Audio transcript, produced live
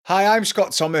Hi, I'm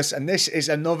Scott Thomas, and this is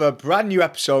another brand new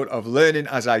episode of Learning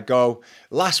As I Go.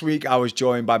 Last week, I was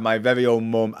joined by my very own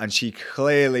mum, and she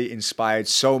clearly inspired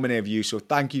so many of you. So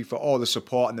thank you for all the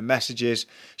support and the messages.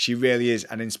 She really is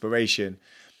an inspiration.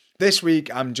 This week,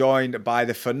 I'm joined by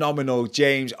the phenomenal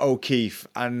James O'Keefe,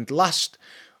 and last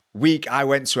week I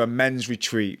went to a men's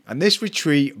retreat, and this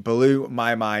retreat blew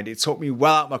my mind. It took me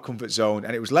well out of my comfort zone,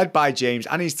 and it was led by James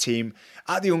and his team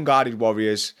at the Unguarded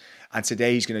Warriors. And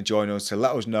today he's going to join us to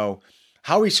let us know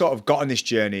how he sort of got on this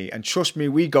journey. And trust me,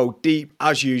 we go deep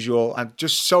as usual. I'm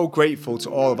just so grateful to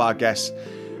all of our guests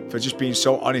for just being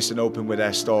so honest and open with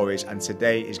their stories. And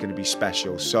today is going to be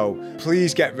special. So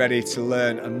please get ready to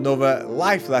learn another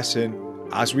life lesson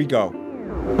as we go.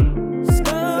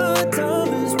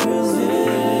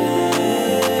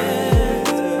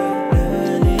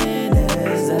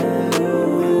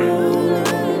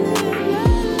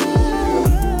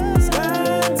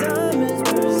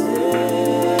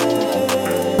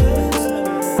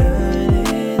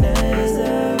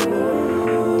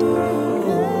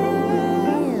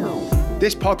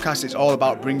 This podcast is all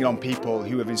about bringing on people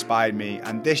who have inspired me,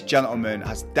 and this gentleman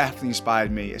has definitely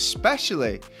inspired me,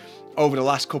 especially over the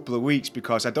last couple of weeks,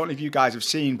 because I don't know if you guys have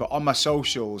seen, but on my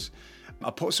socials,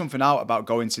 I put something out about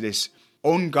going to this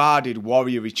Unguarded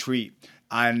Warrior retreat,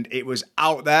 and it was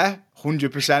out there,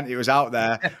 100% it was out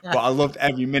there, but I loved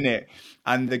every minute.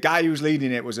 And the guy who was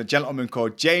leading it was a gentleman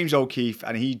called James O'Keefe,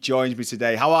 and he joins me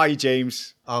today. How are you,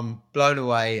 James? I'm blown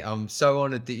away. I'm so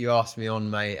honoured that you asked me on,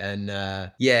 mate. And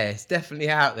yeah, it's definitely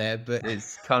out there, but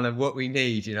it's kind of what we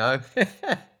need, you know?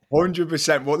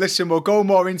 100%. Well, listen, we'll go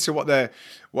more into what the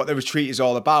retreat is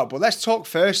all about. But let's talk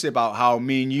firstly about how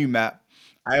me and you met.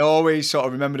 I always sort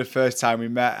of remember the first time we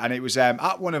met, and it was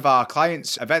at one of our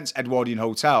clients' events, Edwardian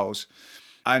Hotels.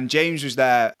 And James was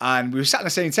there, and we were sat at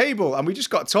the same table, and we just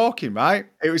got talking, right?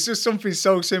 It was just something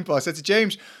so simple. I said to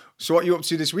James, so what are you up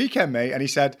to this weekend, mate? And he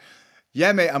said,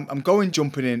 yeah, mate, I'm going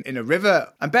jumping in a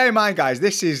river. And bear in mind, guys,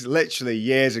 this is literally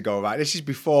years ago, right? This is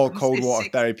before cold water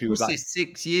therapy was like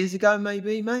 6 years ago,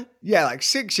 maybe, mate? Yeah, like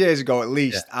 6 years ago at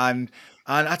least. Yeah. And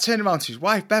I turned around to his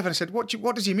wife, Bev, and I said, what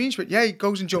does he mean? She went, yeah, he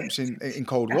goes and jumps in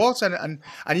cold water. And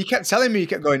he kept telling me, he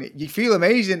kept going, you feel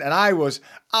amazing. And I was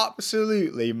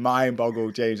absolutely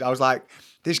mind-boggled, James. I was like,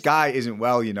 this guy isn't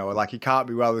well, you know, like he can't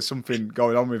be well. There's something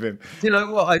going on with him. Do you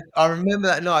know what? I remember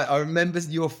that night. I remember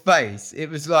your face. It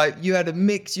was like you had a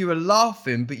mix, you were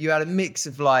laughing, but you had a mix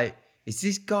of like, is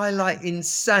this guy like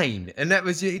insane? And that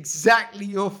was exactly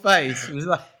your face. It was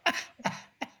like...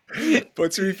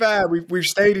 But to be fair, we've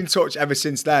stayed in touch ever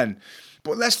since then.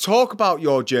 But let's talk about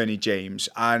your journey, James,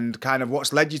 and kind of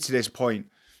what's led you to this point.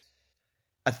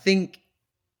 I think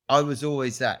I was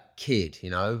always that kid, you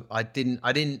know. I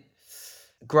didn't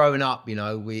growing up, you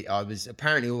know, I was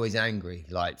apparently always angry,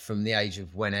 like from the age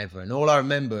of whenever. And all I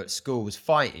remember at school was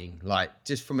fighting, like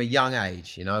just from a young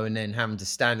age, you know, and then having to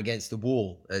stand against the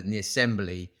wall in the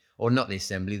assembly, or not the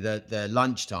assembly, the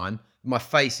lunchtime, my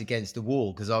face against the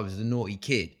wall because I was a naughty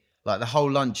kid. Like the whole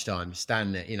lunchtime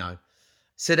standing there, you know.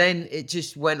 So then it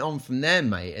just went on from there,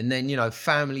 mate. And then, you know,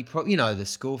 the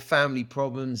school family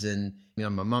problems, and, you know,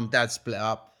 my mum, dad split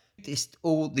up. It's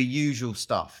all the usual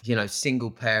stuff, you know, single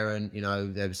parent, you know,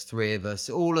 there was 3 of us,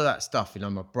 all of that stuff. You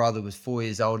know, my brother was 4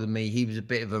 years older than me. He was a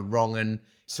bit of a wrong 'un.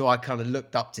 So I kind of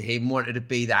looked up to him, wanted to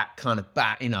be that kind of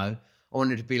bat, you know. I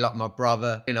wanted to be like my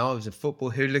brother. You know, I was a football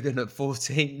hooligan at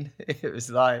 14. It was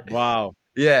like, wow.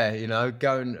 Yeah, you know,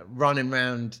 running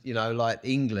around, you know, like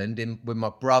England with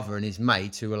my brother and his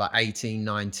mates who were like 18,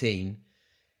 19,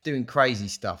 doing crazy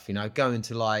stuff, you know, going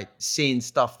to like seeing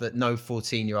stuff that no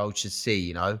 14-year-old should see,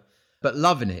 you know, but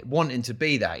loving it, wanting to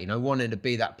be that, you know, wanting to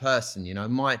be that person, you know.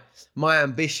 My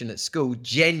ambition at school,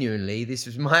 genuinely, this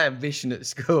was my ambition at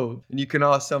school. And you can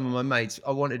ask some of my mates,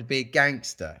 I wanted to be a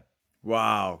gangster.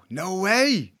 Wow, no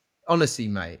way. Honestly,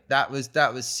 mate, that was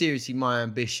seriously my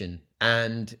ambition.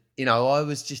 And, you know, I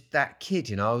was just that kid,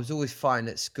 you know, I was always fighting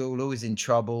at school, always in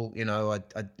trouble. You know,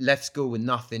 I left school with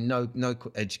nothing, no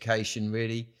education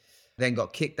really. Then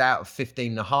got kicked out at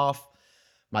 15 and a half.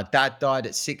 My dad died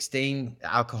at 16,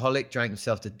 alcoholic, drank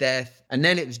himself to death. And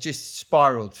then it was just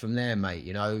spiraled from there, mate,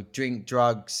 you know,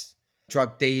 drugs,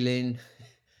 drug dealing,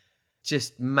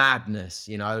 just madness,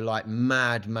 you know, like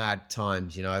mad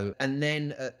times, you know. And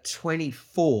then at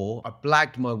 24, I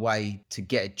blagged my way to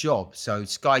get a job. So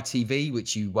Sky TV,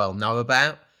 which you well know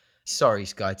about. Sorry,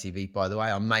 Sky TV, by the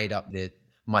way, I made up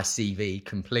my CV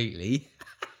completely.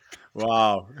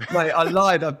 Wow. Mate, I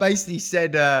lied. I basically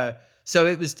said, so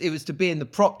it was to be in the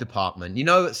prop department. You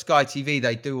know, at Sky TV,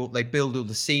 they build all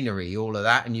the scenery, all of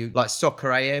that. And you like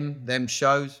Soccer AM, them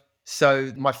shows.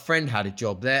 So my friend had a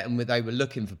job there and they were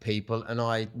looking for people. And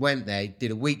I went there,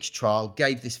 did a week's trial,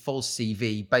 gave this false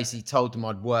CV, basically told them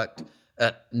I'd worked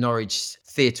at Norwich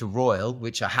Theatre Royal,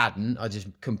 which I hadn't. I just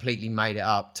completely made it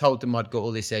up. Told them I'd got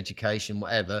all this education,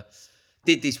 whatever.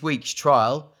 Did this week's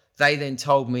trial. They then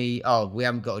told me, oh, we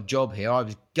haven't got a job here. I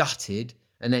was gutted.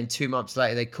 And then 2 months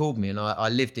later, they called me and I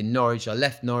lived in Norwich. I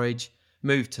left Norwich,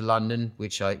 moved to London,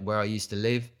 where I used to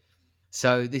live.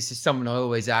 So this is something I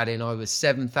always add in. I was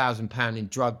 £7,000 in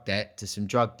drug debt to some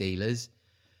drug dealers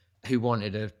who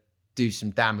wanted to do some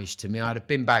damage to me. I had a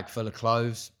bin bag full of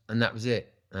clothes and that was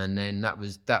it. And then that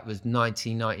was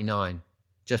 1999,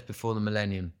 just before the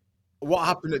millennium. What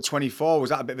happened at 24?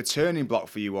 Was that a bit of a turning block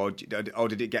for you, or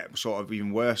did it get sort of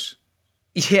even worse?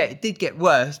 Yeah, it did get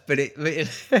worse, but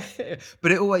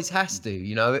it always has to.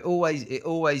 You know, it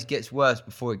always gets worse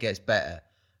before it gets better.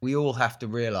 We all have to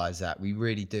realize that. We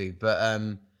really do. But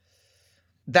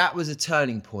that was a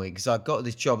turning point because I got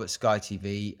this job at Sky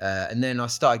TV and then I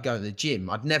started going to the gym.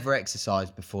 I'd never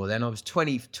exercised before then. I was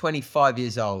 25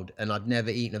 years old and I'd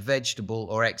never eaten a vegetable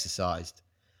or exercised.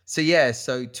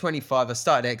 So 25, I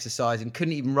started exercising,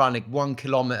 couldn't even run 1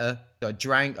 kilometer. I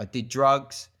drank, I did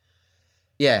drugs.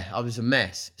 Yeah, I was a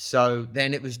mess. So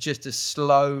then it was just a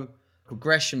slow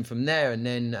progression from there. And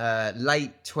then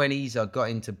late 20s, I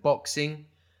got into boxing.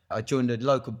 I joined a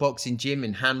local boxing gym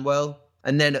in Hanwell.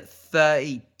 And then at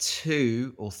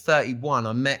 32 or 31,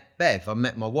 I met Bev. I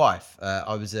met my wife.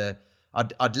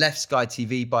 I'd left Sky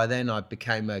TV by then. I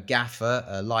became a gaffer,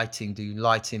 doing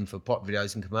lighting for pop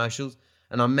videos and commercials.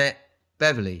 And I met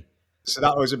Beverly. So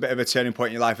that was a bit of a turning point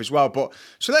in your life as well. But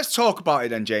so let's talk about it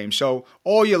then, James. So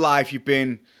all your life you've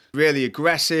been really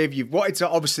aggressive. You've wanted to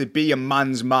obviously be a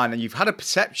man's man and you've had a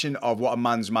perception of what a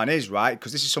man's man is, right?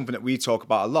 Because this is something that we talk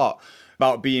about a lot,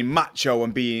 about being macho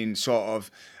and being sort of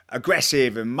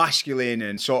aggressive and masculine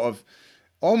and sort of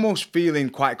almost feeling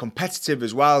quite competitive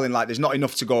as well, and like there's not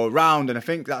enough to go around. And I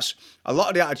think that's a lot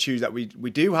of the attitudes that we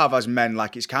do have as men.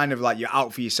 Like it's kind of like you're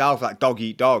out for yourself, like dog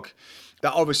eat dog.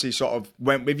 That obviously sort of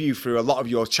went with you through a lot of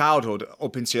your childhood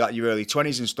up into like your early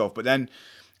 20s and stuff. But then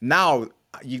now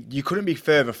you couldn't be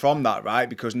further from that, right?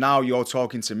 Because now you're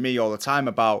talking to me all the time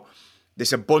about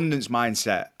this abundance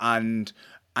mindset and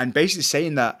basically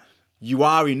saying that you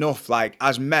are enough. Like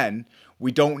as men,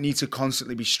 we don't need to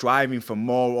constantly be striving for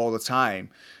more all the time.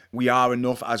 We are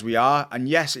enough as we are. And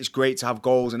yes, it's great to have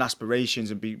goals and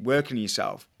aspirations and be working on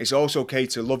yourself. It's also okay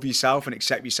to love yourself and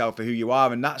accept yourself for who you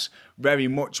are. And that's very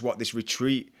much what this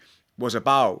retreat was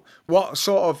about. What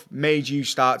sort of made you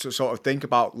start to sort of think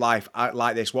about life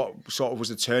like this? What sort of was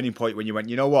the turning point when you went,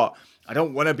 you know what? I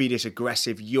don't want to be this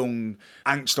aggressive, young,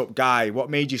 angst up guy. What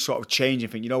made you sort of change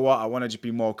and think, you know what? I want to just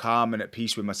be more calm and at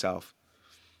peace with myself.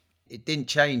 It didn't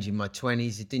change in my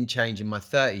 20s. It didn't change in my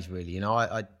 30s, really. You know,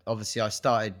 I obviously I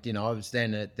started, you know, I was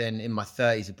then in my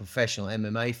 30s a professional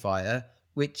MMA fighter,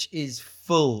 which is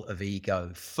full of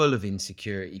ego, full of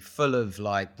insecurity, full of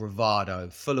like bravado,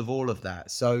 full of all of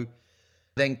that. So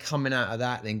then coming out of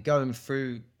that, then going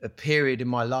through a period in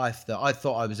my life that I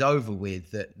thought I was over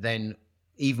with, that then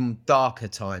even darker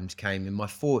times came in my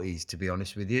 40s, to be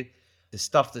honest with you. The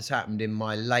stuff that's happened in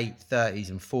my late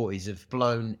 30s and 40s have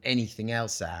blown anything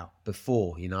else out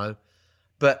before, you know.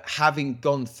 But having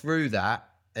gone through that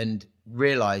and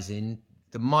realizing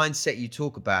the mindset you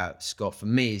talk about, Scott, for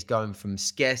me is going from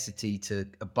scarcity to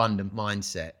abundant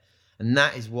mindset. And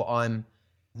that is what I'm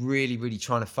really, really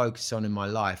trying to focus on in my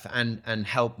life and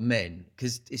help men.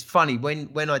 Because it's funny,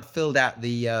 when I filled out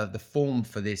the form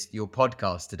for your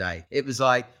podcast today, it was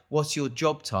like, what's your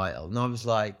job title? And I was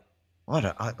like,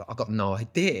 I got no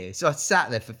idea. So I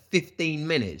sat there for 15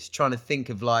 minutes trying to think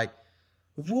of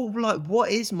what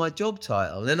is my job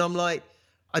title? And I'm like,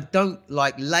 I don't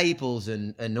like labels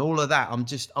and all of that.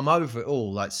 I'm over it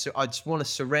all. Like, so I just want to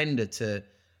surrender to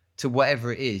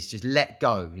whatever it is. Just let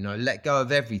go, you know, let go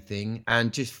of everything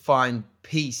and just find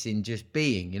peace in just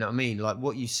being, you know what I mean? Like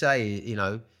what you say, you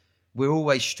know, we're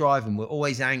always striving, we're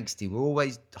always angsty, we're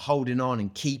always holding on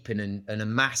and keeping and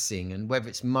amassing, and whether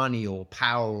it's money or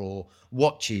power or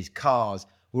watches, cars,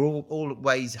 we're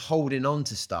always holding on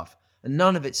to stuff, and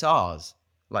none of it's ours.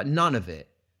 Like none of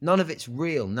it's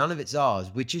real, none of it's ours.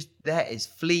 We're just there, it's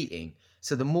fleeting.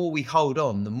 So the more we hold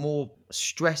on, the more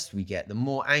stressed we get, the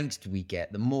more angst we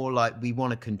get, the more like we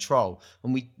want to control.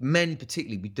 And men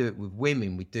particularly, we do it with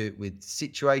women, we do it with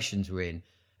situations we're in,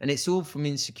 and it's all from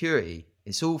insecurity.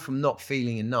 It's all from not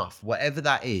feeling enough. Whatever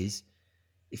that is,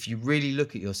 if you really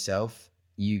look at yourself,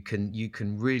 you can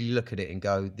really look at it and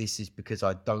go, this is because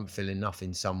I don't feel enough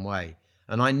in some way.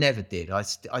 And I never did. I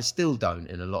still don't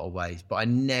in a lot of ways, but I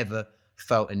never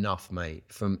felt enough, mate.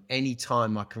 From any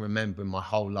time I can remember in my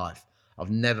whole life, I've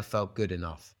never felt good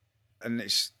enough. And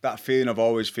it's that feeling of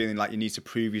always feeling like you need to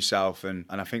prove yourself. And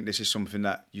I think this is something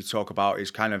that you talk about is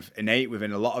kind of innate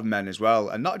within a lot of men as well.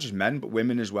 And not just men, but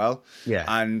women as well. Yeah.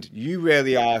 And you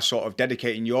really are sort of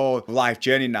dedicating your life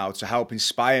journey now to help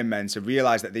inspire men to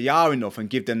realize that they are enough and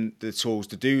give them the tools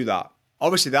to do that.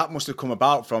 Obviously, that must have come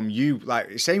about from you,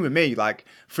 like, same with me, like,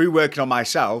 through working on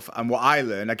myself and what I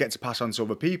learn, I get to pass on to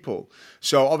other people.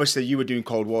 So, obviously, you were doing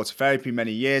cold water therapy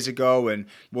many years ago, and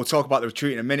we'll talk about the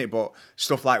retreat in a minute, but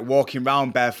stuff like walking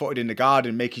around barefooted in the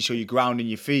garden, making sure you're grounding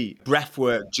your feet, breath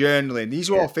work, journaling,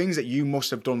 these are all things that you must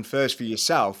have done first for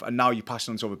yourself, and now you're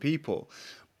passing on to other people.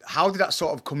 How did that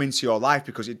sort of come into your life?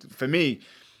 Because for me,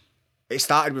 it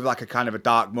started with like a kind of a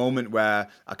dark moment where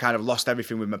I kind of lost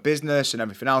everything with my business and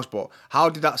everything else. But how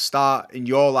did that start in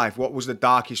your life? What was the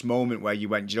darkest moment where you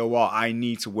went, you know what, I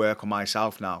need to work on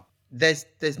myself now? There's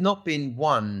not been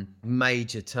one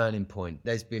major turning point.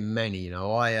 There's been many, you know.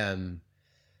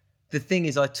 The thing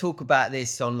is, I talk about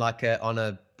this on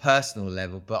a personal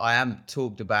level, but I haven't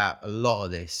talked about a lot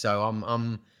of this.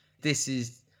 So this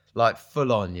is like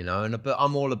full on, you know, but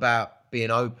I'm all about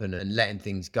being open and letting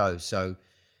things go. So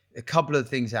a couple of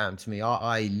things happened to me.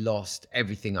 I lost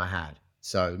everything I had.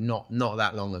 So not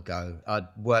that long ago, I'd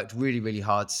worked really, really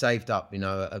hard, saved up, you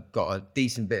know, I got a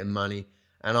decent bit of money,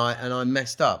 and I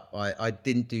messed up. I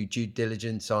didn't do due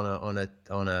diligence on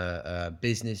a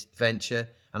business venture,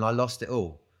 and I lost it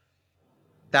all.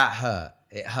 That hurt.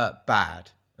 It hurt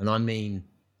bad. And I mean,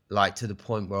 like, to the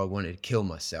point where I wanted to kill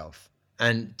myself.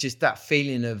 And just that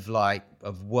feeling of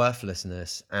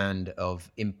worthlessness and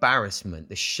of embarrassment,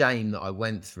 the shame that I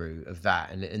went through of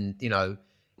that. And you know,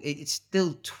 it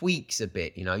still tweaks a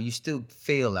bit, you know, you still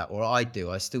feel that, or I do,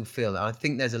 I still feel that. I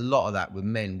think there's a lot of that with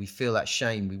men. We feel that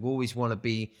shame. We always want to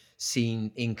be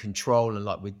seen in control and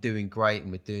like we're doing great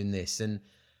and we're doing this. And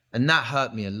that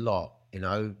hurt me a lot, you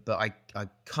know, but I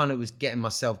kind of was getting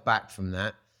myself back from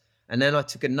that. And then I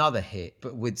took another hit,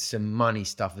 but with some money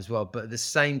stuff as well. But at the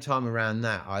same time around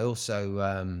that, I also,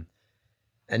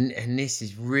 and this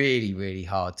is really, really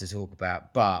hard to talk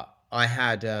about, but I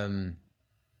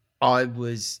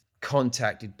was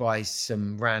contacted by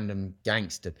some random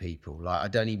gangster people. Like, I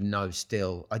don't even know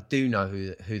still. I do know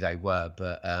who they were,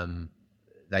 but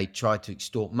they tried to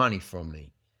extort money from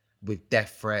me with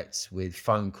death threats, with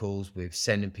phone calls, with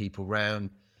sending people round.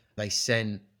 They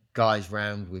sent guys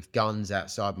round with guns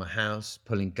outside my house,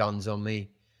 pulling guns on me.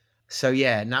 So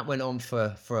yeah, and that went on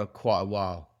for quite a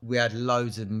while. We had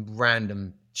loads of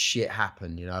random shit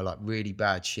happen, you know, like really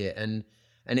bad shit. And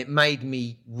it made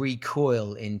me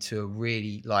recoil into a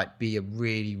really, like, be a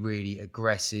really, really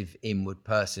aggressive inward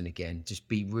person again. Just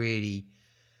be really,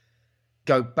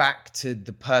 go back to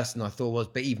the person I thought was,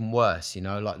 but even worse, you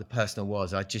know, like the person I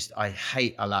was. I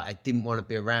didn't want to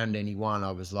be around anyone.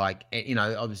 I was like, you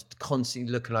know, I was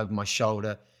constantly looking over my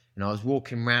shoulder, and I was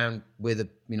walking around with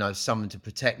someone to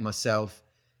protect myself.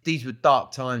 These were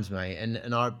dark times, mate.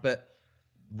 But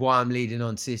why I'm leading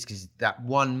on to this, because that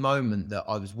one moment that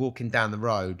I was walking down the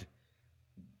road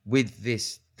with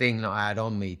this thing that I had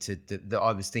on me that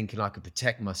I was thinking I could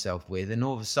protect myself with, and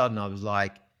all of a sudden I was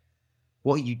like,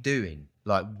 what are you doing?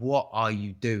 Like, what are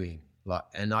you doing? Like,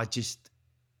 and I just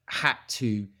had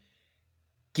to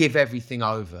give everything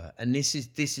over. And this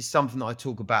is something that I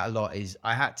talk about a lot, is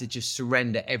I had to just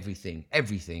surrender everything,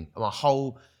 everything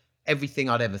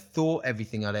I'd ever thought,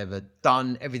 everything I'd ever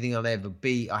done, everything I'd ever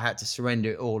be. I had to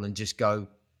surrender it all and just go,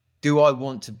 do I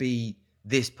want to be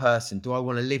this person? Do I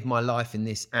want to live my life in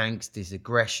this angst, this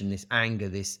aggression, this anger,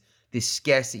 this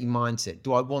scarcity mindset?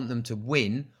 Do I want them to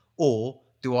win, or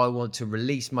do I want to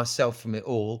release myself from it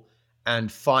all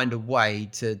and find a way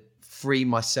to free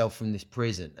myself from this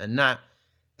prison? And that,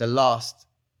 the last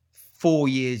 4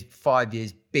 years, 5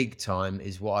 years, big time,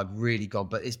 is what I've really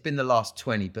got. But it's been the last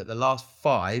 20, but the last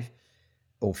 5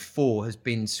 or 4 has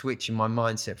been switching my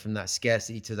mindset from that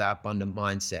scarcity to that abundant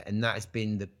mindset. And that has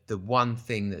been the one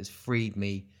thing that has freed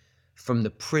me from the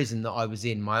prison that I was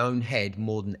in, my own head,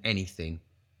 more than anything.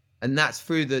 And that's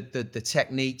through the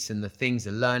techniques and the things,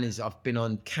 the learnings. I've been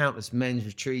on countless men's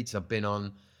retreats. I've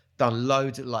done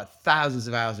loads of, like, thousands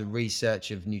of hours of research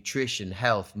of nutrition,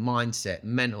 health, mindset,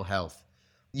 mental health.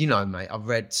 You know, mate, I've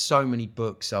read so many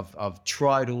books. I've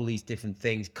tried all these different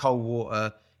things, cold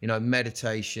water, you know,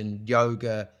 meditation,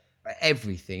 yoga,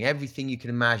 everything you can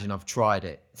imagine. I've tried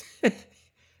it. Yeah,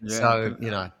 so,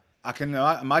 you know. I can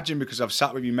imagine, because I've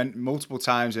sat with you multiple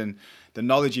times, and the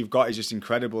knowledge you've got is just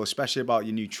incredible, especially about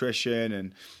your nutrition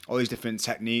and all these different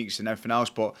techniques and everything else.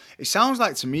 But it sounds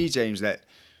like to me, James, that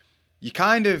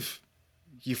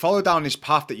you follow down this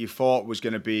path that you thought was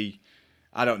going to be,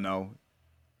 I don't know,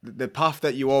 the path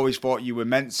that you always thought you were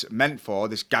meant for,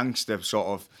 this gangster sort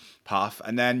of path,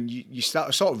 and then you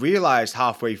sort of realised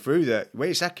halfway through that,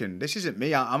 wait a second, this isn't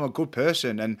me. I'm a good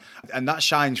person, and that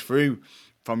shines through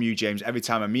from you, James. Every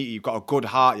time I meet you, you've got a good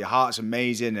heart. Your heart's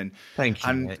amazing, and Thank you,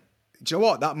 and mate. do you know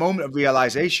what? That moment of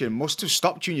realization must have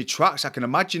stopped you in your tracks. I can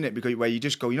imagine it, because where you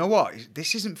just go, you know what,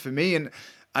 this isn't for me.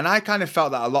 And I kind of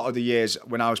felt that a lot of the years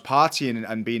when I was partying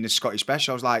and being the Scottish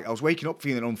Special, I was waking up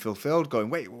feeling unfulfilled, going,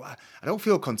 wait, I don't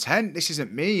feel content. This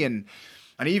isn't me. And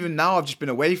even now, I've just been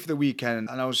away for the weekend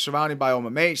and I was surrounded by all my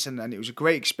mates, and it was a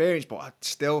great experience, but I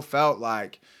still felt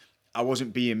like I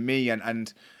wasn't being me.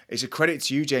 And it's a credit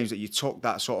to you, James, that you took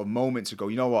that sort of moment to go,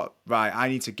 you know what, right, I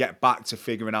need to get back to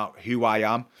figuring out who I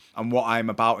am and what I'm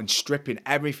about and stripping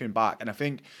everything back. And I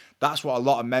think that's what a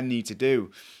lot of men need to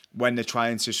do when they're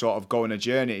trying to sort of go on a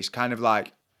journey. It's kind of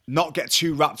like not get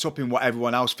too wrapped up in what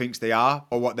everyone else thinks they are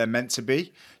or what they're meant to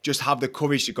be. Just have the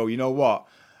courage to go, you know what,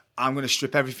 I'm going to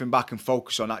strip everything back and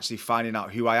focus on actually finding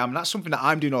out who I am. And that's something that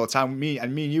I'm doing all the time. Me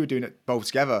and you are doing it both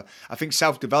together. I think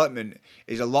self-development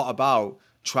is a lot about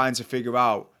trying to figure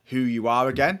out who you are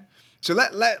again. So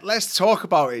let's talk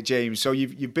about it, James. So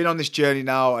you've been on this journey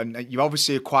now, and you've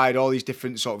obviously acquired all these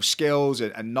different sort of skills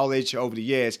and knowledge over the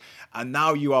years, and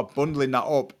now you are bundling that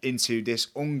up into this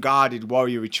unguarded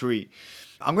warrior retreat.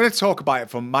 I'm going to talk about it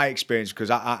from my experience,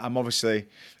 because I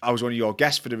was one of your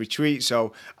guests for the retreat.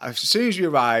 So as soon as we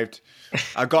arrived,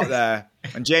 I got there,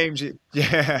 and James,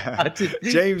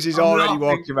 James is already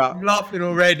walking around. I'm laughing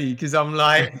already because I'm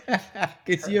like,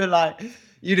 because you're like,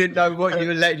 you didn't know what you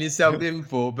were letting yourself in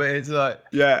for, but it's like...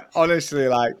 Yeah, honestly,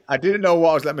 like, I didn't know what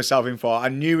I was letting myself in for. I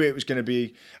knew it was going to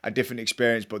be a different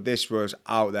experience, but this was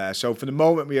out there. So from the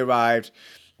moment we arrived,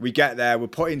 we get there, we're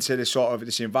put into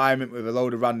this environment with a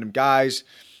load of random guys.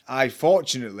 I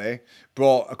fortunately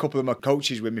brought a couple of my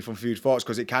coaches with me from Food Thoughts,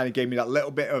 because it kind of gave me that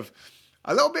little bit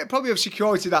probably of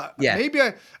security that maybe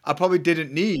I probably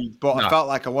didn't need, but I felt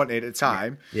like I wanted at the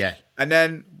time. Yeah. And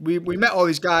then we met all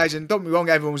these guys, and don't get me wrong,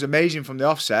 everyone was amazing from the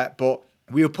offset, but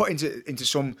we were put into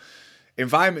some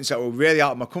environments that were really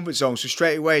out of my comfort zone. So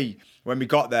straight away, when we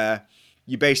got there,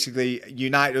 you basically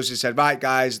united us and said, right,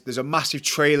 guys, there's a massive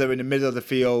trailer in the middle of the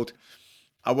field.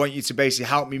 I want you to basically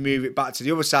help me move it back to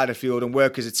the other side of the field and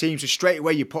work as a team. So straight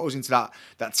away, you put us into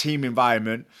that team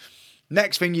environment.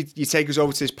 Next thing, you take us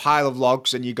over to this pile of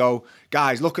logs, and you go,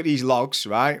 guys, look at these logs,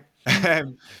 right?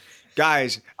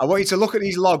 Guys, I want you to look at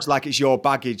these logs like it's your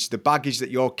baggage, the baggage that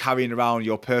you're carrying around,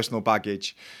 your personal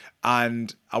baggage.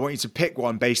 And I want you to pick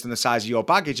one based on the size of your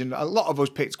baggage. And a lot of us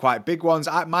picked quite big ones.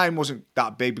 Mine wasn't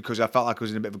that big because I felt like I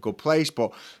was in a bit of a good place.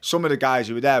 But some of the guys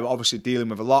who were there were obviously dealing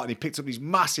with a lot. And he picked up these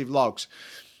massive logs.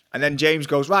 And then James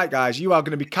goes, right, guys, you are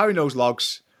going to be carrying those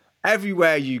logs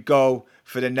everywhere you go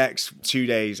for the next 2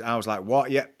 days. And I was like,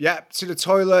 what? Yep, to the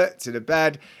toilet, to the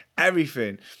bed,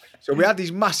 everything. So we had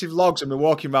these massive logs and we're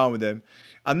walking around with them.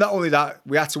 And not only that,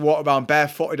 we had to walk around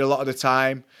barefooted a lot of the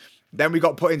time. Then we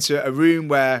got put into a room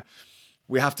where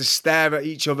we have to stare at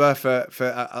each other for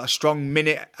a strong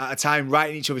minute at a time, right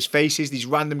in each other's faces. These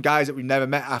random guys that we've never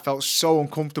met. I felt so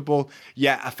uncomfortable,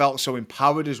 yet I felt so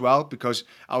empowered as well, because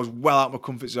I was well out of my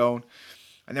comfort zone.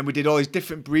 And then we did all these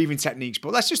different breathing techniques.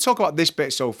 But let's just talk about this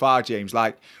bit so far, James.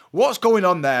 Like, what's going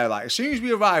on there? Like, as soon as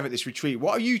we arrive at this retreat,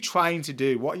 what are you trying to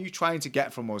do? What are you trying to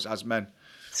get from us as men?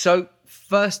 So,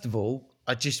 first of all,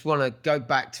 I just want to go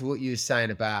back to what you were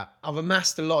saying about, I've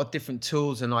amassed a lot of different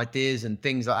tools and ideas and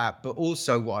things like that. But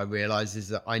also what I realized is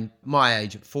that my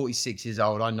age, at 46 years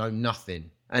old, I know nothing.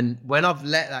 And when I've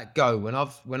let that go,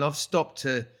 when I've stopped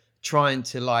to trying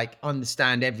to like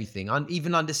understand everything,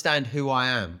 even understand who I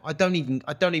am, I don't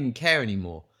even care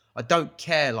anymore. I don't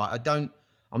care.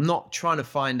 I'm not trying to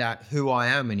find out who I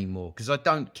am anymore, because I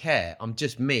don't care. I'm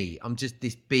just me. I'm just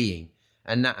this being.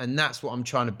 And that's what I'm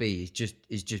trying to be, is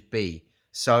just be.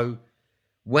 So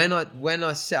when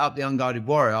I set up the Unguarded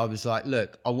Warrior, I was like,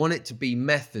 look, I want it to be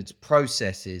methods,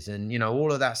 processes, and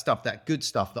all of that stuff, that good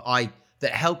stuff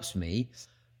that helps me,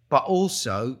 but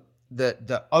also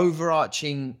the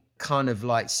overarching kind of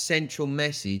like central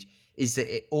message is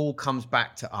that it all comes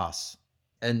back to us.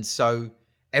 And so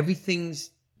everything's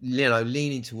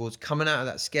leaning towards coming out of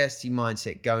that scarcity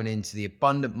mindset, going into the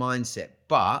abundant mindset.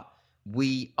 But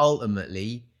we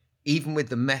ultimately, even with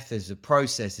the methods, the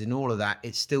processes and all of that,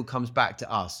 it still comes back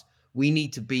to us. We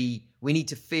need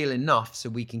to feel enough so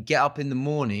we can get up in the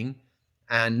morning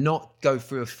and not go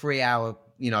through a 3-hour,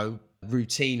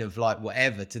 routine of like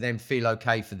whatever to then feel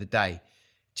okay for the day.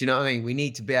 Do you know what I mean? We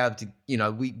need to be able to,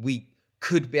 we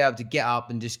could be able to get up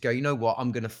and just go, you know what,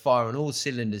 I'm going to fire on all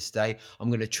cylinders today. I'm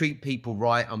going to treat people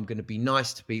right. I'm going to be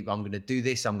nice to people. I'm going to do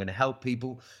this. I'm going to help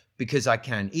people. because I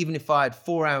can. Even if I had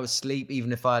 4 hours sleep,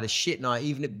 even if I had a shit night,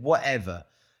 even if whatever,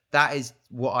 that is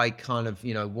what I kind of,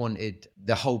 wanted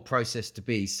the whole process to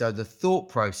be. So the thought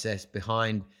process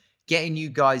behind getting you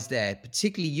guys there,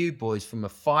 particularly you boys, from a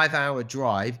 5-hour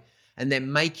drive, and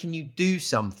then making you do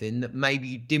something that maybe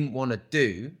you didn't want to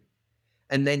do,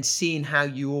 and then seeing how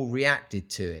you all reacted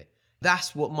to it.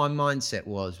 That's what my mindset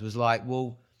was like,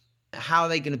 well, how are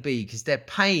they going to be? Because they're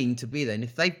paying to be there. And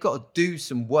if they've got to do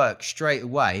some work straight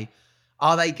away,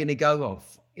 are they going to go,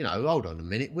 hold on a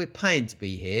minute, we're paying to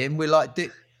be here. And we're like,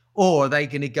 or are they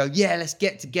going to go, yeah, let's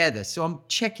get together. So I'm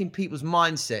checking people's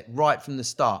mindset right from the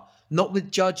start, not with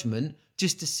judgment,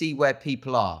 just to see where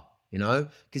people are,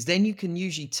 because then you can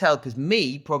usually tell. Because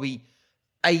me, probably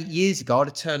 8 years ago, I'd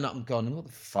have turned up and gone, what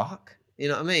the fuck? You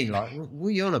know what I mean? Like, what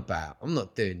are you on about? I'm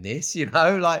not doing this,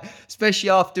 like, especially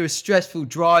after a stressful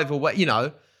drive or what,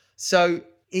 So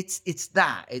it's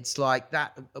that. It's like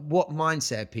that. What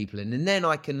mindset are people in? And then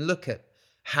I can look at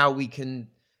how we can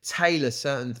tailor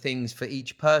certain things for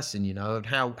each person, and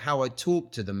how I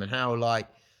talk to them, and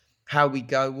how we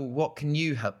go, well, what can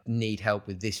you need help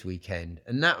with this weekend?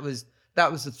 And that was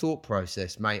the thought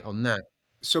process, mate, on that.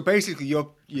 So basically,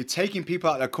 you're taking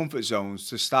people out of their comfort zones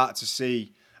to start to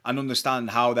see and understand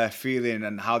how they're feeling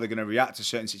and how they're going to react to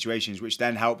certain situations, which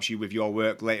then helps you with your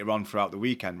work later on throughout the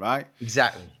weekend, right?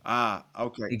 Exactly.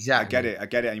 Okay. Exactly. I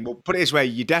get it. And we'll put it this way,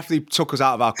 you definitely took us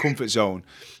out of our comfort zone.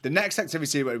 The next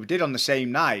activity that we did on the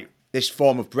same night, this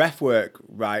form of breath work,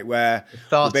 right, where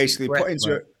we basically put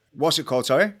into what's it called,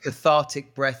 sorry?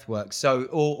 Cathartic breath work. So,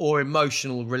 or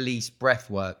emotional release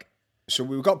breath work. So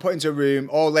we got put into a room,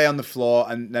 all lay on the floor,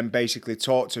 and then basically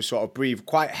taught to sort of breathe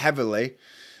quite heavily.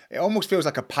 It almost feels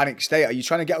like a panic state. Are you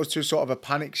trying to get us to sort of a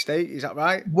panic state? Is that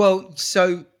right? Well,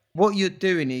 so what you're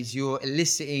doing is you're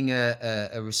eliciting a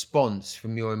response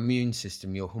from your immune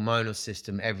system, your hormonal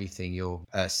system, everything, your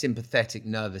sympathetic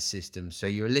nervous system. So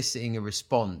you're eliciting a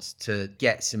response to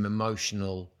get some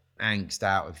emotional angst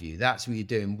out of you. That's what you're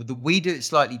doing. We do it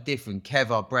slightly different.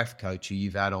 Kev, our breath coach, who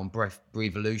you've had on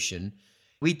Breathevolution,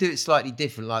 we do it slightly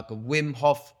different. Like a Wim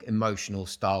Hof emotional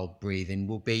style breathing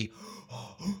will be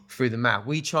through the mouth.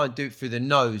 We try and do it through the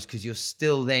nose because you're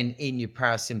still then in your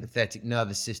parasympathetic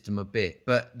nervous system a bit.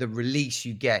 But the release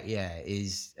you get,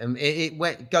 is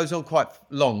it goes on quite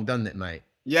long, doesn't it, mate?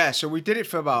 Yeah. So we did it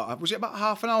for was it about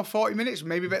half an hour, 40 minutes,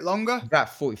 maybe a bit longer? About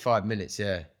 45 minutes,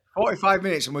 yeah. 45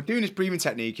 minutes, and we're doing this breathing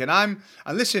technique. And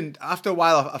listen, after a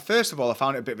while, first of all, I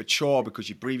found it a bit of a chore because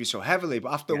you're breathing so heavily.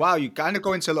 But after a while, you kind of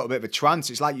go into a little bit of a trance.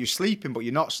 It's like you're sleeping, but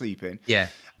you're not sleeping. Yeah.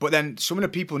 But then some of the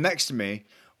people next to me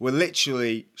were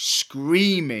literally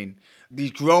screaming.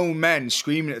 These grown men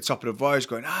screaming at the top of the voice,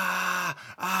 going,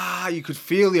 you could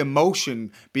feel the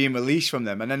emotion being released from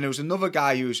them. And then there was another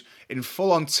guy who was in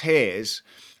full-on tears.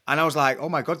 And I was like, oh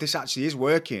my God, this actually is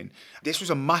working. This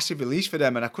was a massive release for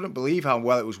them. And I couldn't believe how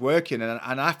well it was working.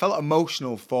 And I felt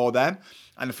emotional for them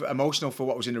and emotional for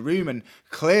what was in the room. And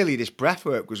clearly this breath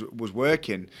work was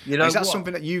working. Is that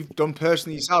something that you've done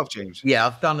personally yourself, James? Yeah,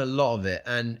 I've done a lot of it.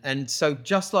 And so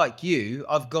just like you,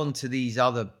 I've gone to these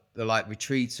other like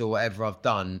retreats or whatever I've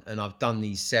done, and I've done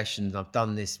these sessions, I've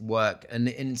done this work.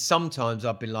 And sometimes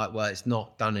I've been like, well, it's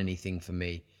not done anything for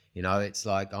me. It's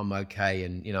like, I'm okay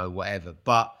and, whatever.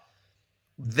 But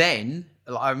then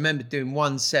I remember doing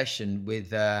one session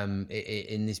with,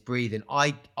 in this breathing,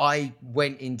 I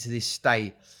went into this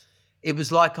state. It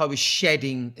was like I was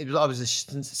shedding, I was a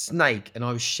snake and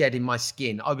I was shedding my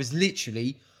skin. I was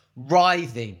literally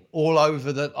writhing all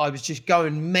over I was just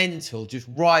going mental, just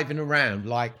writhing around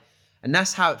and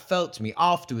that's how it felt to me.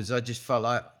 Afterwards, I just felt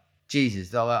like,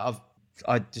 Jesus,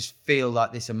 I just feel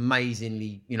like this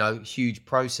amazingly, huge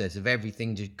process of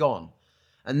everything just gone.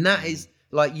 And that is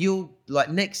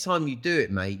next time you do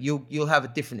it, mate, you'll have a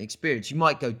different experience. You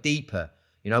might go deeper.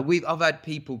 I've had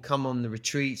people come on the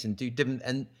retreats and do different,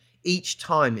 and each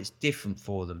time it's different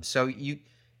for them. So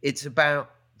it's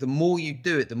about the more you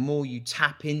do it, the more you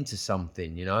tap into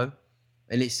something,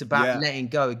 and it's about letting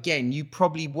go. Again, you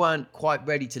probably weren't quite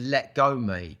ready to let go,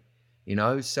 mate.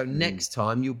 So next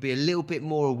time you'll be a little bit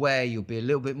more aware. You'll be a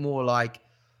little bit more like,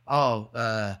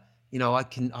 I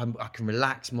can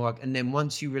relax more. And then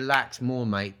once you relax more,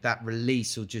 mate, that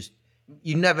release will just,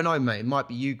 you never know, mate. It might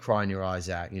be you crying your eyes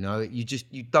out. You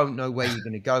don't know where you're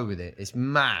going to go with it. It's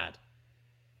mad.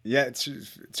 Yeah,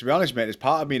 to be honest, mate, there's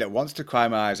part of me that wants to cry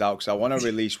my eyes out because I want to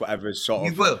release whatever is sort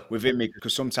of within me,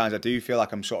 because sometimes I do feel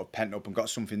like I'm sort of pent up and got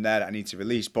something there that I need to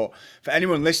release. But for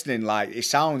anyone listening, it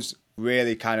sounds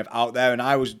really kind of out there, and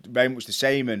I was very much the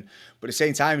same. But at the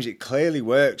same time, it clearly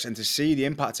works, and to see the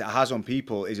impact it has on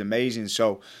people is amazing.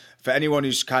 So For anyone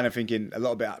who's kind of feeling a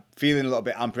little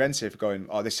bit apprehensive, going,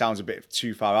 oh, this sounds a bit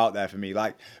too far out there for me,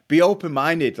 like, be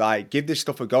open-minded, like, give this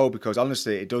stuff a go, because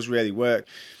honestly, it does really work.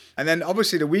 And then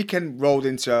obviously the weekend rolled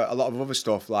into a lot of other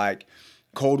stuff, like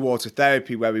cold water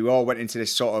therapy, where we all went into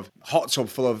this sort of hot tub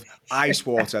full of ice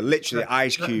water, literally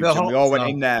ice cubes, and we all went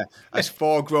in there as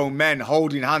 4 grown men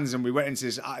holding hands, and we went into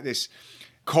this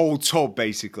cold tub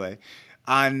basically.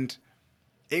 And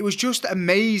it was just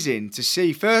amazing to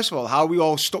see, first of all, how we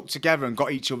all stuck together and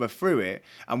got each other through it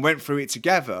and went through it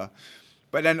together.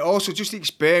 But then also just the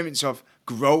experience of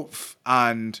growth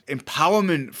and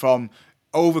empowerment from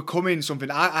overcoming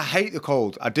something. I hate the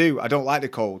cold. I do. I don't like the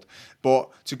cold.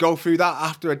 But to go through that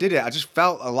after I did it, I just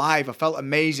felt alive. I felt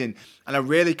amazing. And I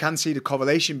really can see the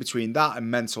correlation between that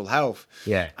and mental health.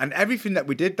 Yeah. And everything that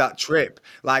we did that trip,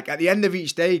 like at the end of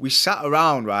each day, we sat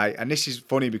around, right? And this is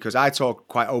funny because I talk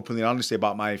quite openly and honestly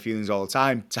about my feelings all the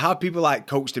time. To have people like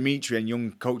Coach Dimitri and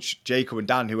young Coach Jacob and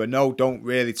Dan, who I know don't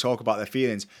really talk about their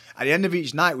feelings, at the end of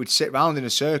each night, we'd sit around in a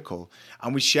circle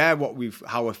and we'd share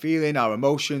how we're feeling, our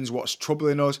emotions, what's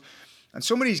troubling us. And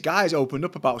some of these guys opened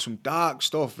up about some dark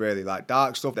stuff, really, like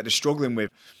dark stuff that they're struggling with.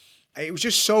 It was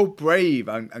just so brave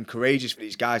and courageous for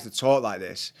these guys to talk like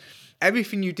this.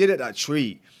 Everything you did at that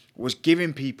treat was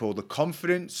giving people the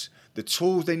confidence, the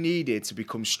tools they needed to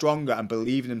become stronger and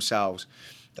believe in themselves.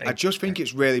 I just think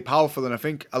it's really powerful. And I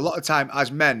think a lot of time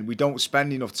as men, we don't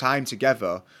spend enough time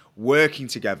together, working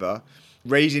together,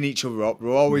 raising each other up.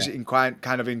 We're always in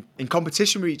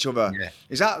competition with each other. Yeah.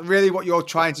 Is that really what you're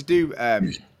trying to do,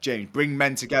 James? Bring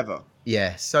men together?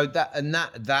 Yeah. So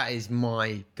that is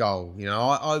my goal. You know,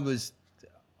 I was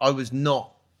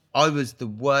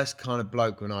the worst kind of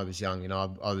bloke when I was young. You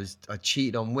know, I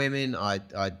cheated on women. I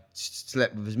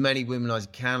slept with as many women as I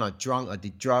can. I drank. I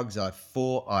did drugs. I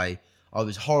fought. I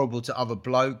was horrible to other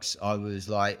blokes. I was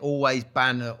like always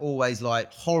banter, always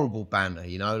like horrible banter,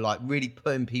 you know, like really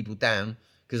putting people down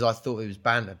because I thought it was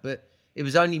banter. But it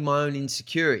was only my own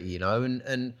insecurity, you know,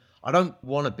 and I don't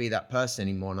want to be that person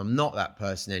anymore. And I'm not that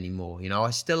person anymore. You know, I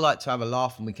still like to have a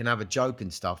laugh and we can have a joke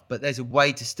and stuff. But there's a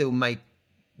way to still make,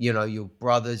 you know, your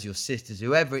brothers, your sisters,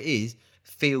 whoever it is,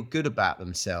 feel good about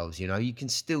themselves. You know, you can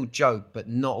still joke, but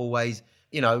not always,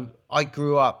 you know, I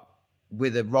grew up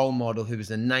with a role model who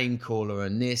was a name caller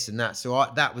and this and that. So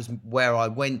that was where I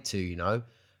went to, you know,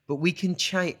 but we can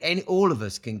change, all of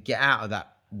us can get out of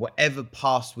that, whatever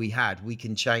past we had, we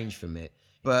can change from it.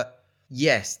 But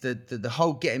yes, the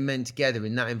whole getting men together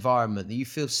in that environment that you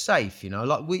feel safe, you know,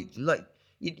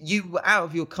 you were out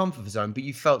of your comfort zone, but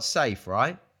you felt safe,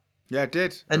 right? Yeah, I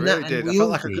did. And I really did.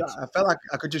 I felt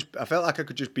like I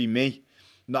could just be me.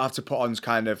 Not have to put on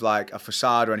kind of like a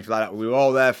facade or anything like that. We were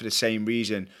all there for the same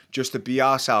reason, just to be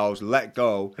ourselves, let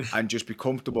go, and just be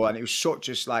comfortable. And it was such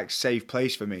a like safe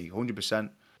place for me, 100%.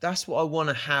 That's what I want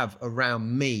to have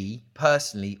around me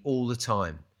personally all the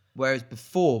time. Whereas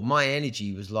before, my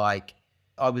energy was like,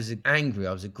 I was angry,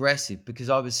 I was aggressive because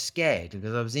I was scared,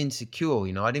 because I was insecure.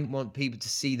 You know, I didn't want people to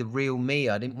see the real me.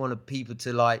 I didn't want people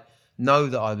to like know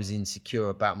that I was insecure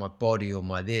about my body or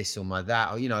my this or my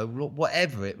that, or, you know,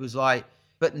 whatever. It was like,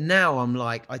 but now I'm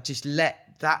like, I just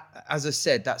let that, as I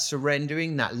said, that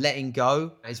surrendering, that letting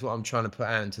go is what I'm trying to put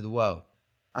out into the world.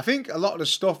 I think a lot of the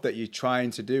stuff that you're trying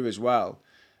to do as well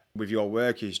with your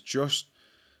work is just,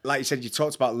 like you said, you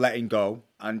talked about letting go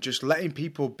and just letting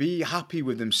people be happy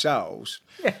with themselves.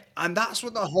 Yeah. And that's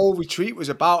what the whole retreat was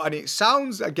about. And it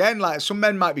sounds, again, like some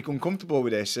men might be uncomfortable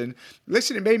with this. And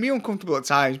listen, it made me uncomfortable at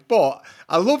times, but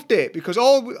I loved it because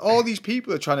all these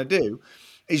people are trying to do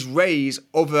is raise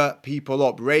other people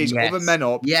up, raise other men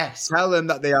up, tell them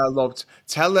that they are loved,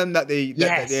 tell them that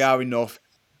they are enough.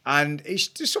 And it's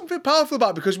just something powerful about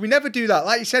it because we never do that.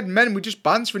 Like you said, men, we're just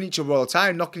bantering each other all the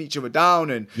time, knocking each other down.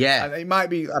 And it might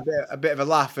be a bit of a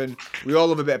laugh and we all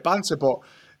love a bit of banter. But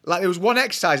like there was one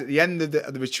exercise at the end of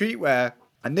the retreat where,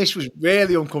 and this was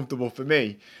really uncomfortable for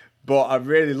me, but I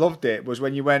really loved it, was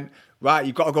when you went, right,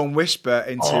 you've got to go and whisper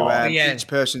into each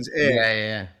person's ear.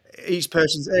 Yeah. Each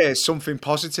person's ear something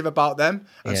positive about them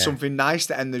and something nice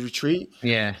to end the retreat.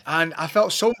 Yeah. And I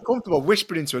felt so uncomfortable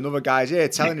whispering to another guy's ear,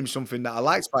 telling him something that I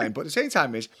liked about him. But at the same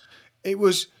time, it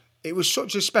was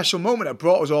such a special moment that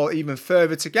brought us all even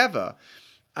further together.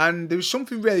 And there was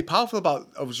something really powerful about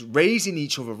us raising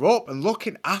each other up and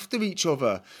looking after each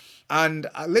other. And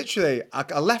I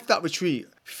left that retreat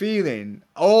feeling,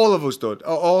 all of us did,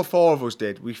 all 4 of us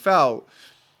did, we felt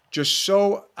just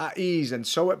so at ease and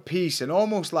so at peace, and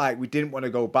almost like we didn't want to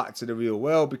go back to the real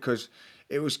world because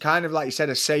it was kind of like you said,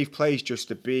 a safe place just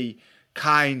to be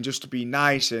kind, just to be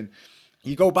nice. And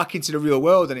you go back into the real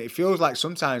world and it feels like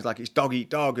sometimes like it's dog eat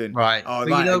dog. And right. But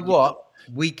you know what?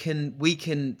 We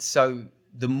can. So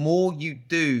the more you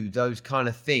do those kind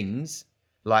of things,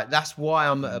 like that's why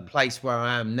I'm at a place where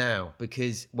I am now,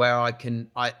 because where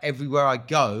everywhere I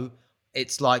go,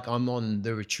 it's like I'm on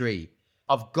the retreat.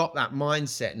 I've got that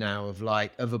mindset now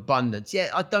of abundance. Yeah,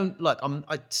 I don't like,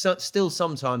 still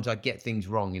sometimes I get things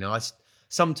wrong,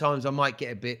 sometimes I might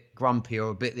get a bit grumpy or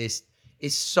a bit this.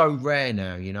 It's so rare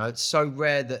now, it's so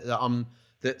rare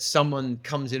that someone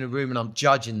comes in a room and I'm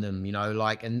judging them,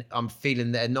 and I'm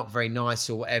feeling they're not very nice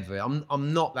or whatever.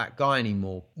 I'm not that guy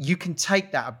anymore. You can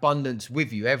take that abundance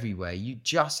with you everywhere. You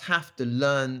just have to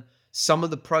learn some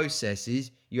of the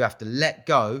processes. You have to let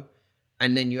go,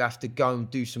 and then you have to go and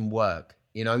do some work.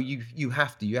 You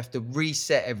have to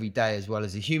reset every day as well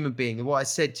as a human being. And what I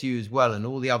said to you as well, and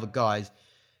all the other guys,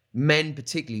 men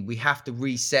particularly, we have to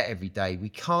reset every day. We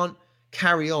can't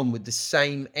carry on with the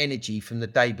same energy from the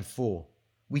day before.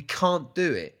 We can't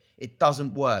do it. It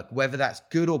doesn't work. Whether that's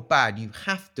good or bad, you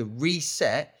have to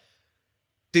reset.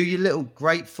 Do your little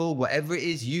grateful, whatever it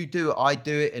is, you do it, I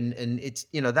do it. And it's,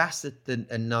 that's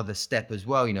another step as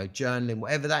well, journaling,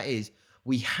 whatever that is.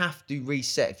 We have to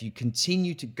reset. If you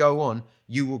continue to go on,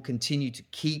 you will continue to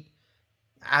keep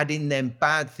adding them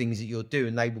bad things that you're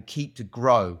doing. They will keep to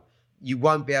grow. You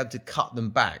won't be able to cut them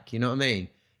back. You know what I mean?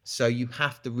 So you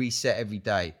have to reset every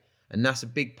day. And that's a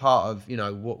big part of,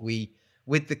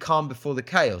 with the calm before the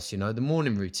chaos, the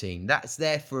morning routine, that's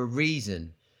there for a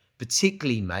reason,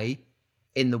 particularly, mate,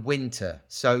 in the winter.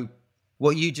 So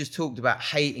what you just talked about,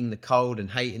 hating the cold and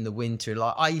hating the winter,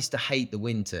 like I used to hate the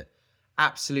winter,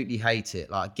 absolutely hate it,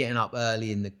 like getting up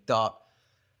early in the dark.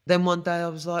 Then one day I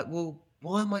was like, well,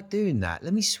 why am I doing that?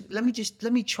 Let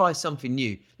me try something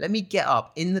new. Let me get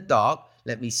up in the dark.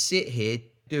 Let me sit here,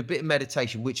 do a bit of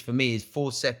meditation, which for me is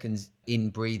 4 seconds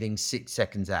in breathing, 6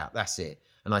 seconds out. That's it.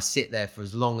 And I sit there for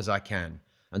as long as I can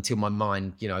until my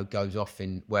mind, goes off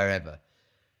in wherever.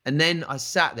 And then I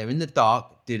sat there in the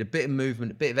dark, did a bit of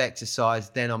movement, a bit of exercise.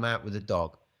 Then I'm out with the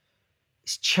dog.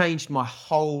 It's changed my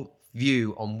whole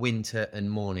view on winter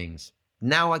and mornings.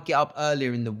 Now I get up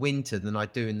earlier in the winter than I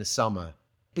do in the summer,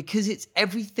 because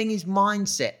everything is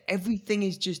mindset. Everything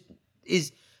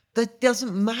is that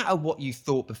doesn't matter what you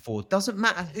thought before. Doesn't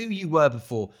matter who you were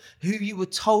before, who you were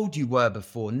told you were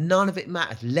before. None of it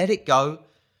matters. Let it go.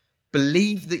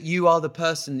 Believe that you are the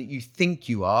person that you think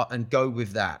you are and go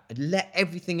with that. And let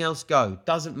everything else go.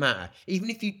 Doesn't matter. Even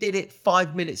if you did it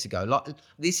 5 minutes ago. Like,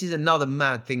 this is another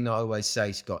mad thing that I always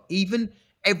say, Scott. Even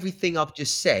everything I've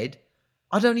just said,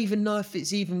 I don't even know if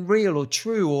it's even real or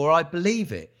true or I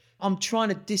believe it. I'm trying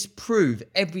to disprove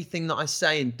everything that I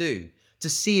say and do to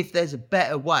see if there's a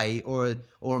better way or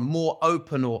a more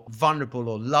open or vulnerable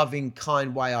or loving,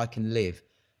 kind way I can live.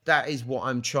 That is what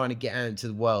I'm trying to get out into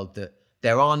the world, that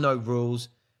there are no rules.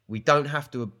 We don't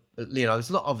have to, it's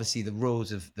not obviously the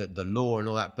rules of the law and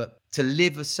all that, but to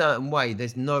live a certain way,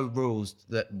 there's no rules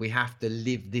that we have to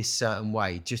live this certain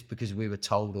way just because we were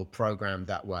told or programmed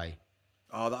that way.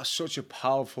 Oh, that's such a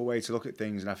powerful way to look at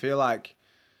things. And I feel like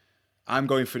I'm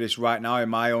going through this right now in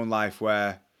my own life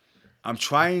where I'm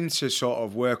trying to sort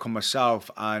of work on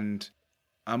myself, and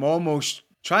I'm almost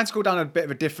trying to go down a bit of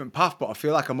a different path, but I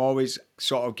feel like I'm always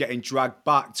sort of getting dragged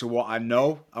back to what I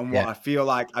know and what I feel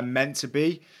like I'm meant to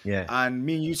be. Yeah. And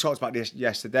me and you talked about this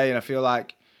yesterday, and I feel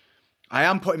like I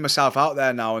am putting myself out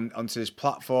there now onto this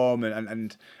platform,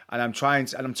 and I'm trying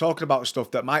to, and I'm talking about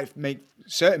stuff that might make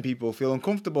certain people feel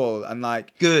uncomfortable and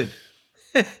like good.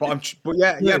 But I'm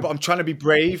trying to be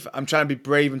brave. I'm trying to be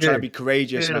brave and trying to be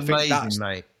courageous. Good, and I think amazing,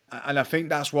 mate. And I think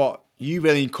that's what you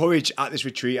really encourage at this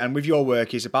retreat and with your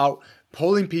work, is about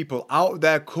pulling people out of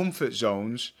their comfort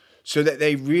zones so that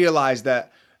they realize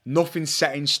that nothing's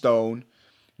set in stone,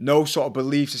 no sort of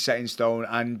beliefs are set in stone,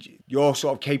 and your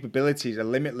sort of capabilities are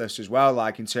limitless as well,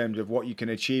 like in terms of what you can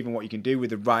achieve and what you can do with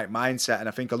the right mindset. And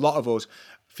I think a lot of us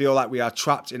feel like we are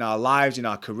trapped in our lives, in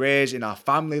our careers, in our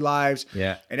family lives,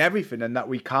 in everything, and that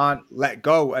we can't let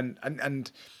go.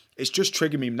 And it's just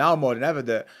triggering me now more than ever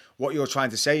that what you're trying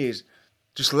to say is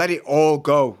just let it all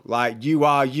go. Like, you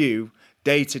are you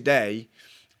day to day,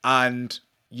 and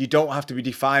you don't have to be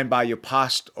defined by your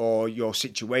past or your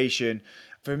situation.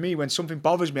 For me, when something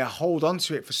bothers me, I hold on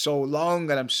to it for so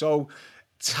long, and I'm so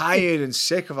tired and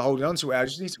sick of holding on to it. I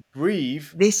just need to breathe.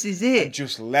 This is it. And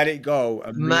just let it go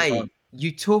and move on.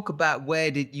 You talk about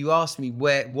you asked me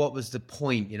what was the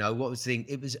point, what was the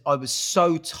thing? I was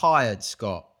so tired,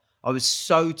 Scott. I was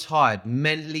so tired,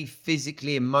 mentally,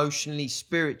 physically, emotionally,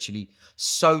 spiritually,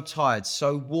 so tired,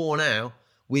 so worn out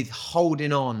with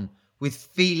holding on, with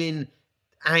feeling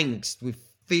angst, with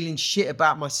feeling shit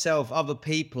about myself, other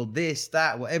people, this,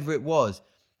 that, whatever it was.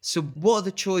 So what are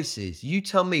the choices? You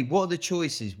tell me, what are the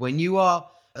choices? When you are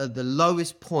at the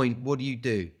lowest point, what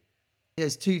do?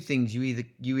 There's two things: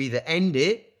 you either end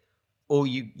it or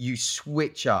you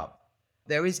switch up.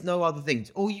 There is no other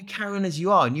things. Or you carry on as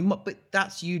you are, and but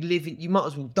that's you living. You might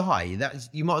as well die.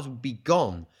 You might as well be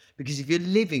gone, because if you're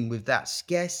living with that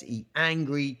scarcity,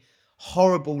 angry,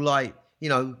 horrible, like, you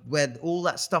know, where all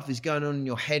that stuff is going on in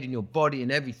your head and your body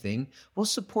and everything,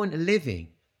 what's the point of living?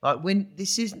 Like, when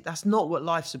that's not what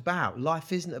life's about.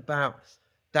 Life isn't about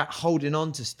that holding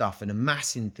on to stuff and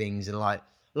amassing things, and like,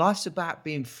 life's about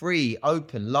being free,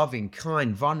 open, loving,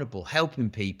 kind, vulnerable, helping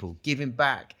people, giving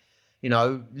back, you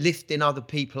know, lifting other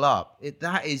people up.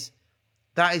 That is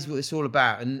what it's all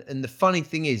about. And the funny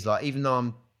thing is, like, even though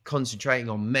I'm concentrating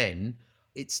on men,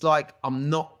 it's like I'm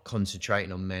not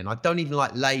concentrating on men. I don't even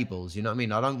like labels, you know what I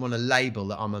mean? I don't want to label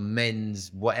that I'm a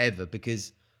men's whatever,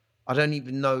 because I don't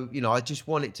even know, you know, I just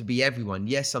want it to be everyone.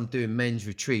 Yes, I'm doing men's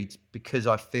retreats because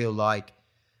I feel like,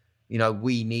 you know,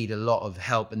 we need a lot of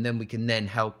help, and then we can then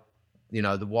help, you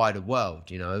know, the wider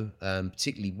world, you know,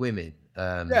 particularly women.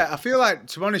 Yeah, I feel like,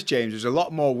 to be honest, James, there's a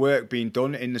lot more work being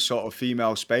done in the sort of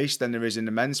female space than there is in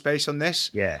the men's space on this.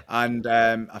 Yeah. And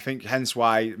I think hence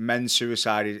why men's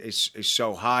suicide is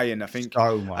so high. And I think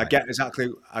I get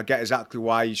exactly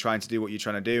why you're trying to do what you're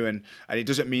trying to do. And it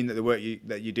doesn't mean that the work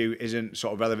that you do isn't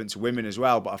sort of relevant to women as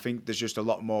well. But I think there's just a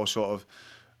lot more sort of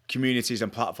communities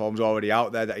and platforms already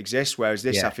out there that exist, whereas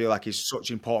this, I feel like, is such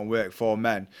important work for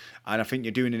men. And I think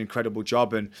you're doing an incredible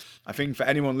job. And I think for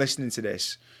anyone listening to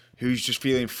this who's just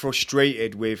feeling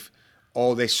frustrated with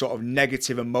all this sort of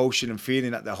negative emotion and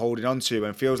feeling that they're holding on to,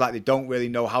 and feels like they don't really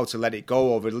know how to let it go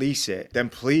or release it, then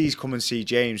please come and see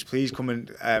James. Please come and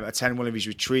attend one of his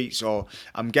retreats, or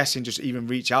I'm guessing just even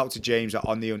reach out to James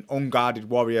on the Unguarded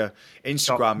Warrior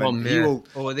Instagram. And he will,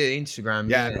 or the Instagram.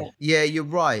 Yeah, you're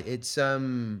right. It's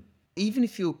even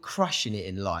if you're crushing it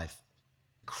in life,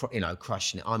 you know,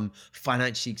 crushing it. I'm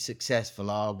financially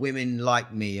successful. Women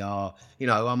like me. You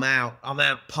know, I'm out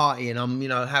partying. I'm, you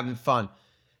know, having fun.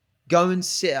 Go and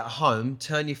sit at home,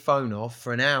 turn your phone off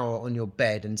for an hour on your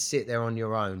bed, and sit there on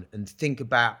your own and think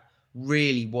about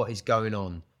really what is going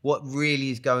on. What really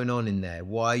is going on in there?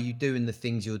 Why are you doing the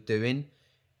things you're doing?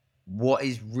 What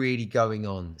is really going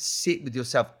on? Sit with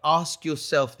yourself. Ask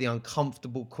yourself the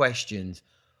uncomfortable questions.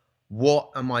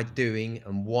 What am I doing,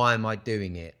 and why am I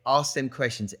doing it? Ask them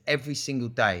questions every single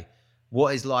day.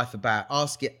 What is life about?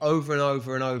 Ask it over and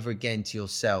over and over again to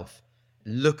yourself.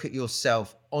 Look at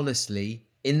yourself honestly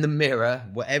in the mirror,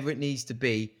 whatever it needs to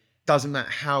be. Doesn't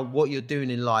matter what you're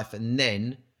doing in life, and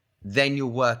then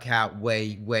you'll work out where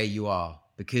you are.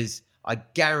 Because I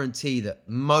guarantee that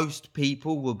most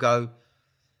people will go,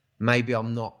 maybe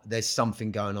there's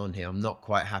something going on here. I'm not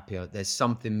quite happy. There's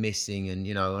something missing. And,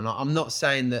 you know, and I'm not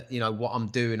saying that, you know, what I'm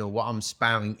doing or what I'm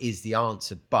spouting is the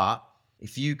answer, but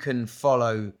if you can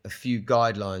follow a few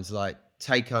guidelines, like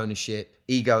take ownership,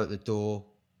 ego at the door,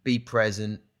 be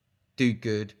present, do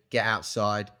good, get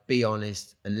outside, be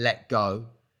honest, and let go.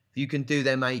 If you can do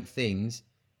them 8 things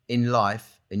in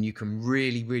life, and you can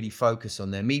really, really focus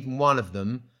on them, even one of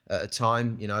them at a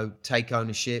time, you know, take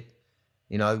ownership.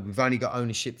 You know, we've only got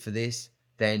ownership for this,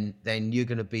 then you're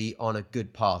going to be on a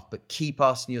good path. But keep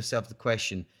asking yourself the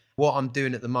question, what I'm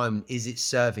doing at the moment, is it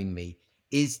serving me?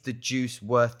 Is the juice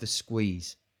worth the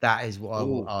squeeze? That is what I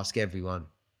will ask everyone.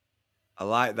 I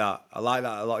like that. I like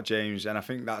that a lot, James. And I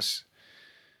think that's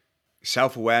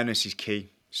self-awareness is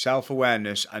key.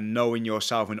 Self-awareness and knowing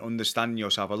yourself and understanding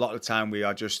yourself. A lot of the time we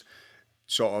are just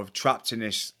sort of trapped in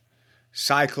this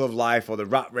cycle of life or the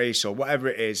rat race or whatever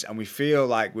it is, and we feel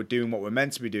like we're doing what we're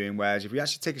meant to be doing. Whereas if we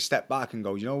actually take a step back and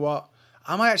go, you know what?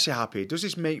 Am I actually happy? Does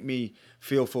this make me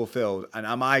feel fulfilled? And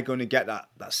am I going to get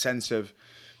that sense of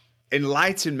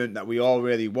enlightenment that we all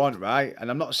really want, right? And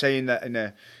I'm not saying that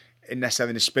in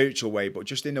necessarily in a spiritual way, but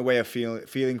just in a way of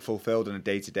feeling fulfilled on a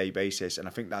day-to-day basis. And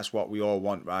I think that's what we all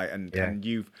want, right? And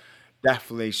you've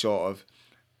definitely sort of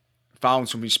found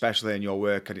something special in your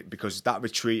work, because that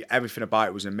retreat, everything about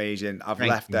it was amazing. I've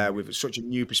left there with such a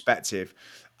new perspective,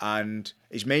 and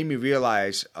it's made me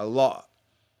realize a lot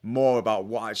more about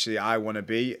what actually I want to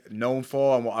be known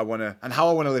for, and what I want to, and how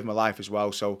I want to live my life as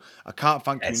well. So I can't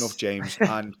thank you enough, James,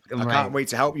 and I can't wait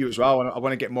to help you as well. I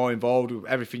want to get more involved with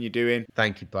everything you're doing.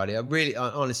 Thank you, buddy. I'm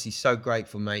honestly so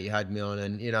grateful, mate, you had me on,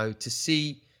 and, you know, to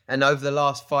see, and over the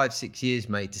last 5-6 years,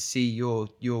 mate, to see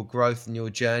your growth and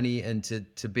your journey, and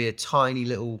to be a tiny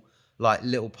little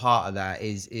part of that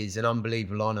is an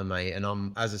unbelievable honor, mate.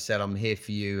 And as I said, I'm here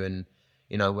for you, and,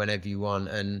 you know, whenever you want.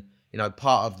 And, you know,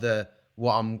 part of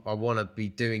what I want to be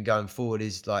doing going forward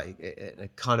is like a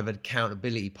kind of an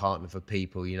accountability partner for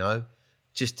people, you know,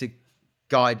 just to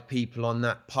guide people on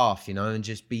that path, you know, and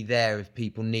just be there if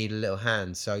people need a little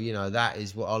hand. So, you know, that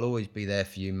is what I'll always be there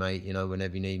for you, mate, you know,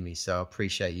 whenever you need me. So I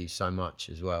appreciate you so much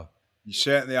as well. You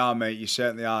certainly are, mate. You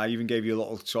certainly are. I even gave you a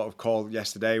little sort of call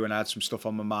yesterday when I had some stuff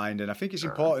on my mind. And I think it's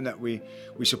important that we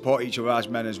support each other as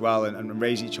men as well and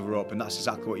raise each other up. And that's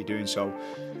exactly what you're doing. So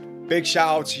big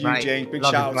shout out to you, Mate, James. Big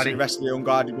love shout you, out to the rest of the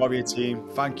Unguarded Warrior team.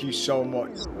 Thank you so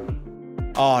much.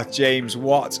 Oh, James,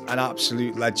 what an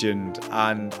absolute legend.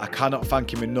 And I cannot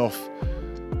thank him enough.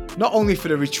 Not only for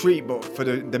the retreat, but for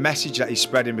the message that he's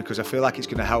spreading, because I feel like it's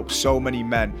going to help so many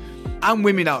men and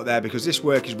women out there, because this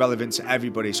work is relevant to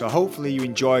everybody. So hopefully you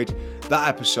enjoyed that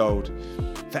episode.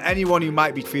 For anyone who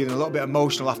might be feeling a little bit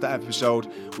emotional after that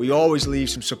episode, we always leave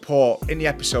some support in the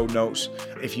episode notes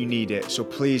if you need it. So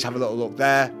please have a little look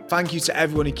there. Thank you to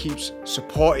everyone who keeps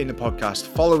supporting the podcast,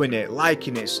 following it,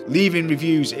 liking it, leaving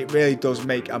reviews. It really does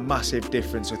make a massive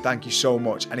difference. So thank you so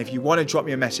much. And if you want to drop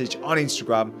me a message on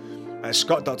Instagram, at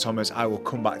scott.thomas, I will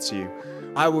come back to you.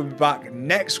 I will be back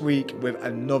next week with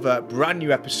another brand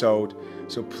new episode.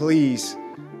 So please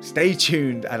stay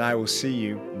tuned and I will see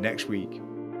you next week.